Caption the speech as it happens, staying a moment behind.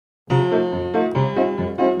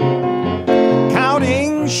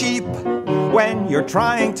When you're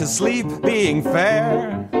trying to sleep, being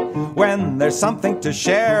fair. When there's something to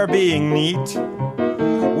share, being neat.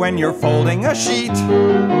 When you're folding a sheet,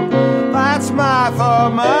 that's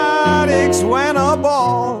mathematics. When a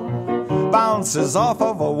ball bounces off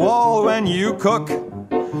of a wall, when you cook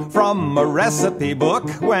from a recipe book,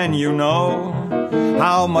 when you know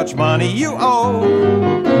how much money you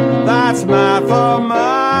owe, that's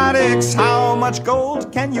mathematics. How much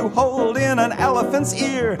gold can you hold in an elephant's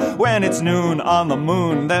ear? When it's noon on the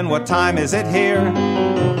moon, then what time is it here?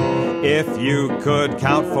 If you could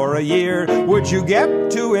count for a year, would you get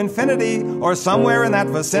to infinity or somewhere in that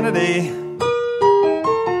vicinity?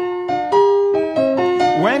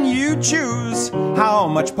 When you choose how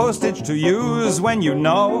much postage to use, when you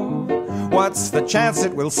know what's the chance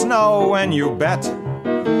it will snow, when you bet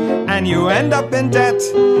and you end up in debt.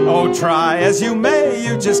 Oh, try as you may,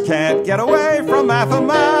 you just can't get away from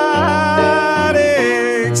mathematics.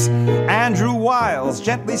 Andrew Wiles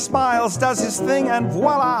gently smiles, does his thing, and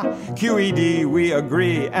voila, QED, we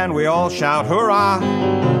agree, and we all shout hurrah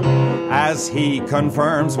as he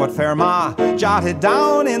confirms what Fermat jotted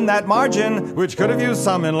down in that margin, which could have used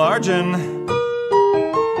some enlarging.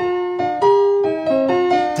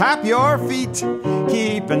 Tap your feet,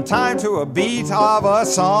 keeping time to a beat of a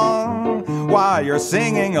song. While you're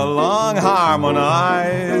singing along,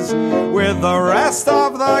 harmonize with the rest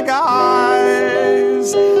of the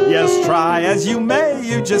guys. Yes, try as you may,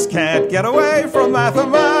 you just can't get away from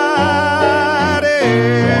mathematics.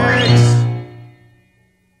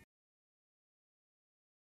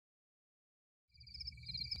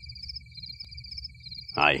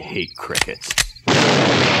 I hate crickets.